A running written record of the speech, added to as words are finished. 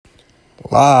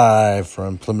Live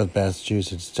from Plymouth,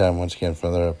 Massachusetts. It's time once again for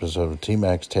another episode of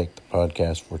T-Max Take, the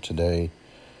podcast for today.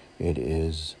 It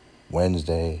is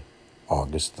Wednesday,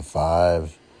 August the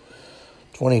 5,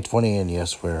 2020, and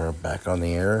yes, we're back on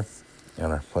the air in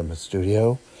our Plymouth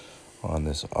studio on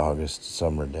this August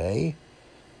summer day,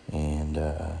 and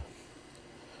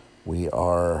we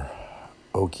are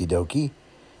okie dokie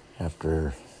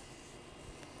after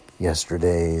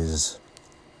yesterday's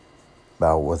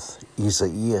bout with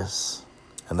Isaias.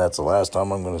 And that's the last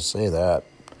time I'm going to say that.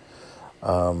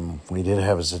 We did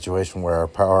have a situation where our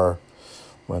power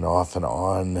went off and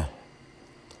on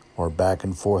or back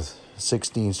and forth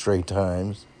 16 straight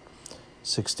times.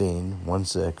 16.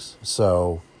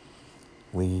 So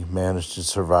we managed to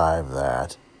survive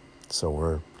that. So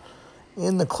we're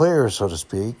in the clear, so to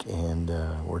speak, and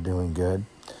we're doing good.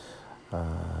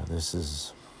 This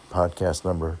is podcast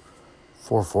number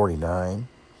 449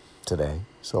 today,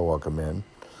 so welcome in.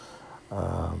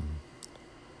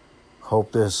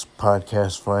 Hope this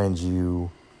podcast finds you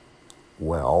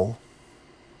well,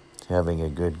 having a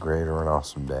good, great, or an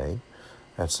awesome day.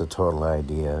 That's the total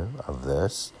idea of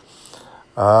this.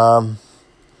 I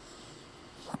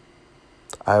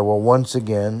will once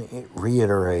again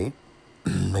reiterate,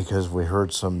 because we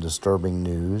heard some disturbing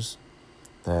news,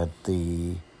 that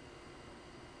the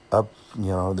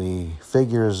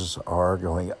figures are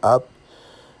going up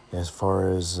as far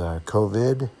as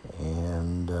COVID,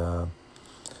 and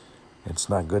it's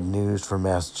not good news for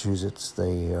Massachusetts.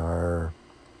 They are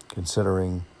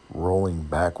considering rolling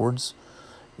backwards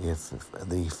if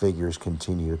the figures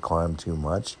continue to climb too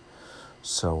much.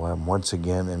 So I'm once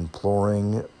again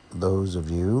imploring those of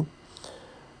you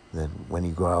that when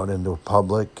you go out into a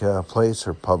public place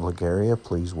or public area,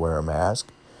 please wear a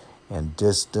mask and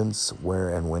distance where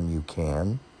and when you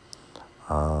can.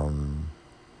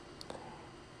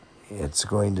 It's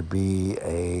going to be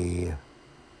a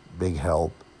big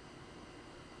help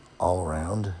all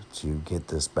around to get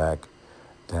this back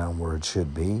down where it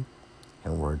should be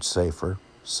and where it's safer.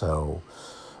 So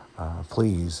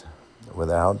please,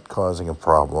 without causing a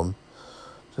problem,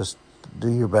 just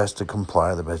do your best to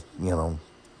comply do the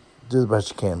best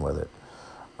you can with it,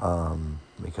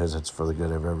 because it's for the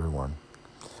good of everyone.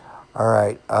 All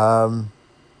right.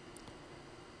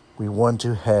 We want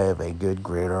to have a good,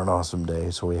 great, or an awesome day,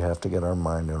 so we have to get our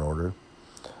mind in order.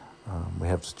 We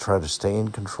have to try to stay in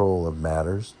control of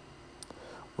matters,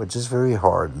 which is very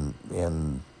hard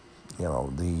in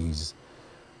these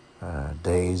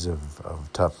days of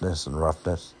toughness and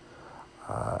roughness.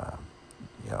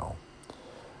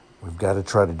 We've got to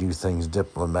try to do things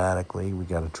diplomatically. We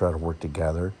got to try to work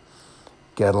together,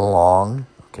 get along,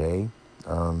 okay?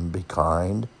 Be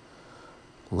kind,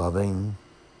 loving,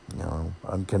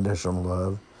 unconditional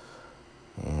love,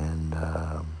 and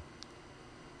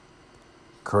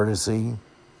courtesy,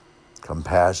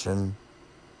 compassion,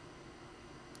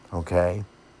 okay?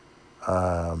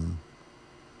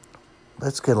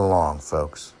 Let's get along,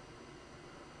 folks.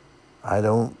 I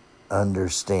don't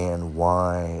understand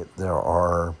why there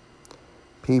are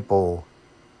people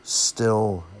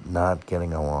still not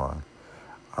getting along.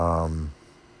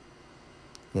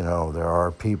 There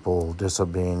are people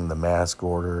disobeying the mask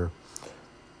order.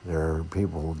 There are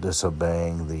people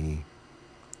disobeying the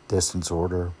distance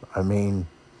order. I mean,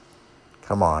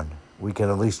 come on. We can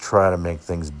at least try to make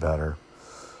things better.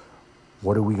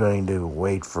 What are we going to do?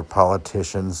 Wait for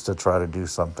politicians to try to do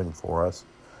something for us?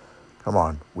 Come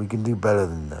on. We can do better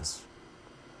than this.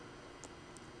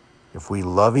 If we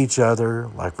love each other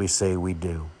like we say we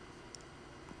do,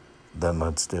 then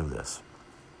let's do this.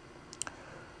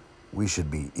 We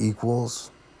should be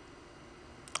equals.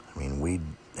 I mean, we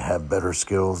have better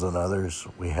skills than others.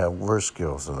 We have worse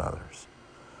skills than others.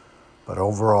 But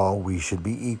overall, we should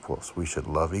be equals. We should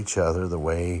love each other the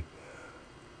way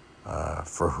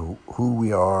for who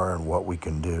we are and what we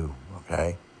can do,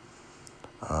 okay?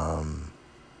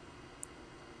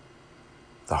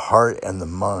 The heart and the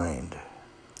mind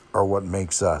are what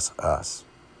makes us,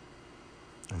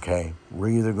 okay? We're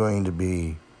either going to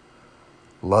be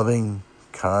loving,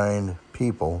 kind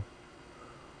people,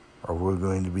 or we're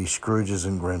going to be Scrooges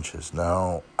and Grinches.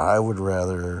 Now, I would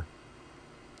rather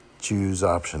choose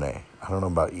option A. I don't know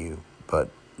about you, but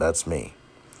that's me.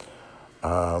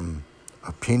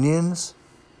 Opinions,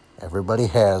 everybody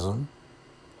has them,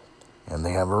 and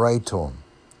they have a right to them.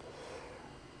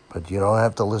 But you don't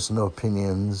have to listen to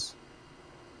opinions,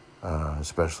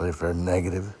 especially if they're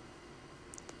negative,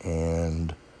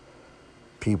 and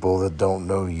people that don't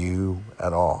know you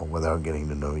at all without getting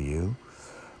to know you.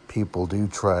 People do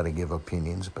try to give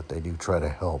opinions, but they do try to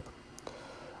help.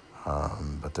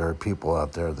 But there are people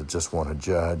out there that just want to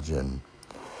judge and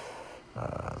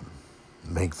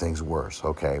make things worse.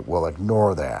 Okay, well,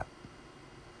 ignore that.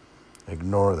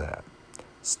 Ignore that.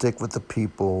 Stick with the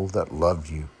people that love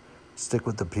you. Stick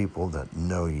with the people that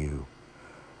know you.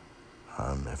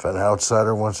 If an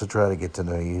outsider wants to try to get to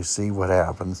know you, see what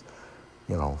happens.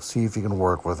 See if you can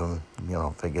work with them.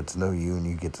 If they get to know you and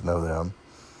you get to know them,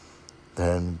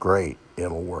 then great,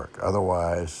 it'll work.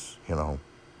 Otherwise,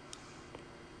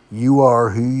 you are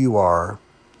who you are,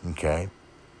 okay?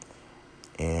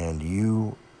 And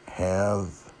you have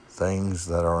things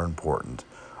that are important.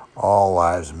 All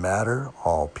lives matter.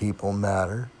 All people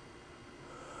matter.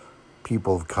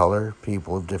 People of color,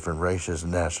 people of different races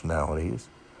and nationalities.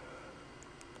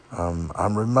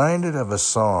 I'm reminded of a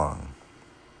song,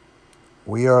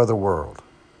 We Are the World,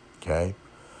 okay?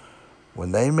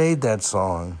 When they made that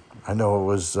song, I know it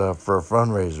was for a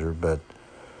fundraiser, but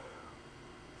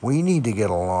we need to get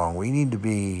along. We need to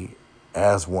be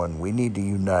as one. We need to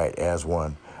unite as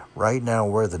one. Right now,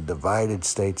 we're the divided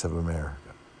states of America.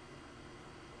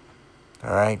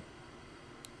 All right?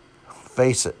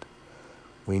 Face it.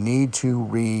 We need to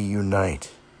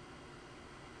reunite.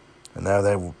 And now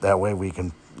that way we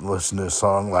can listen to a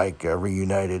song like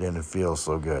Reunited and It Feels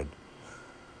So Good.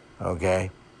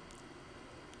 Okay?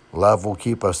 Love will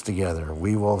keep us together.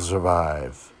 We will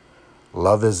survive.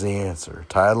 Love is the answer.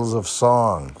 Titles of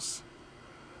songs.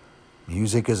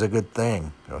 Music is a good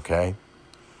thing, okay?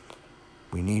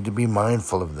 We need to be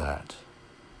mindful of that.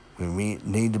 We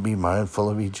need to be mindful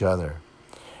of each other.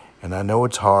 And I know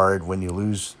it's hard when you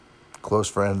lose close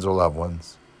friends or loved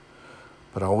ones,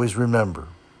 but always remember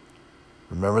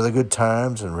the good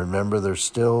times, and remember they're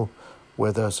still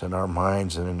with us in our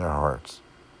minds and in our hearts.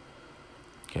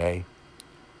 Okay?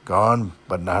 Gone,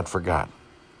 but not forgotten.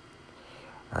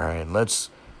 All right, let's,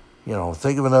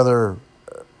 think of another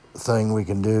thing we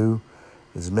can do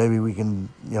is maybe we can,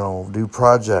 do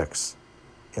projects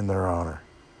in their honor.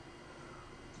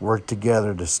 Work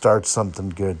together to start something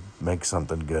good, make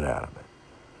something good out of it.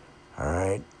 All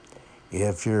right?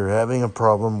 If you're having a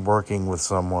problem working with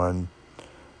someone,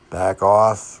 back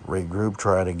off, regroup,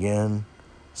 try it again.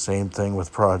 Same thing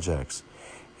with projects.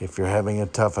 If you're having a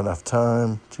tough enough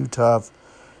time, too tough,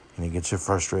 and it gets you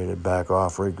frustrated, back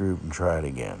off, regroup, and try it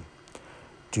again.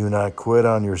 Do not quit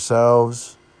on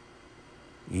yourselves,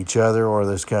 each other, or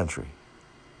this country.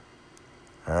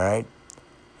 All right?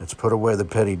 Let's put away the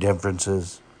petty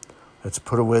differences. Let's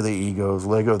put away the egos,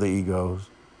 let go of the egos,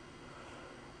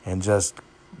 and just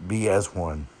be as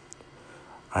one.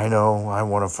 I know I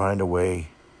want to find a way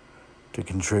to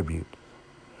contribute.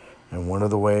 And one of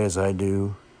the ways I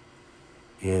do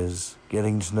is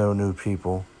getting to know new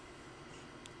people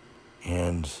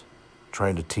and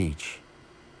trying to teach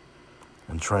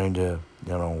and trying to,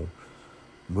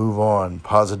 move on.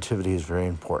 Positivity is very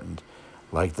important.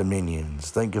 Like the Minions.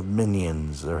 Think of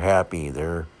Minions. They're happy.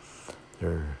 They're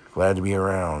glad to be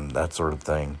around. That sort of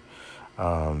thing.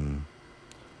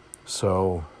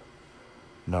 So,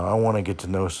 now I want to get to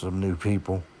know some new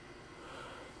people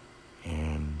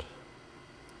and,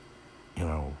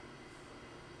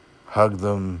 hug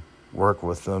them, work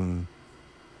with them,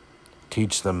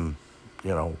 teach them,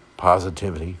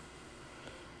 positivity.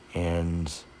 And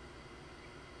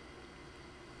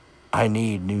I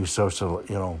need new social,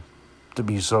 to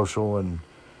be social and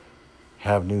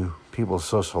have new people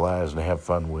socialize and have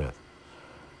fun with.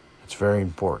 It's very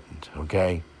important,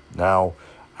 okay? Now,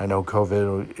 I know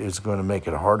COVID is going to make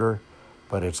it harder,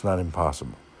 but it's not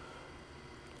impossible.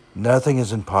 Nothing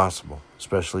is impossible,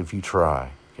 especially if you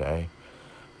try, okay?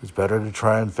 It's better to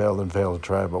try and fail than fail to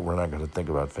try, but we're not going to think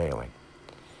about failing.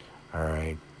 All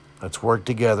right? Let's work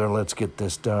together. Let's get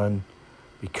this done.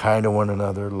 Be kind to one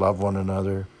another. Love one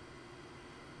another.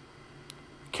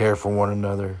 Care for one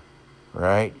another.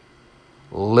 Right?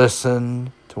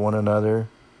 Listen to one another.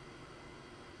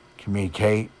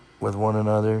 Communicate with one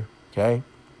another. Okay?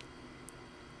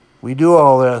 We do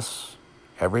all this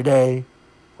every day.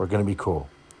 We're going to be cool.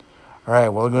 All right,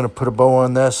 well, we're going to put a bow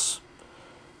on this.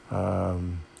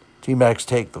 TMAX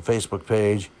Take, the Facebook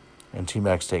page, and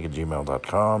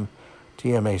tmaxtake@gmail.com.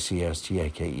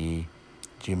 TMACSTAKE,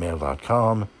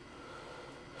 gmail.com.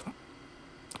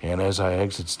 And as I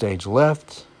exit stage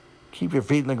left, keep your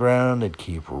feet in the ground and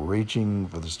keep reaching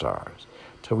for the stars.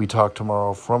 Till we talk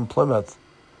tomorrow from Plymouth,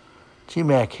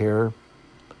 TMAC here.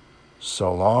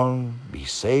 So long, be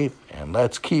safe, and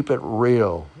let's keep it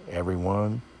real,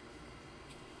 everyone.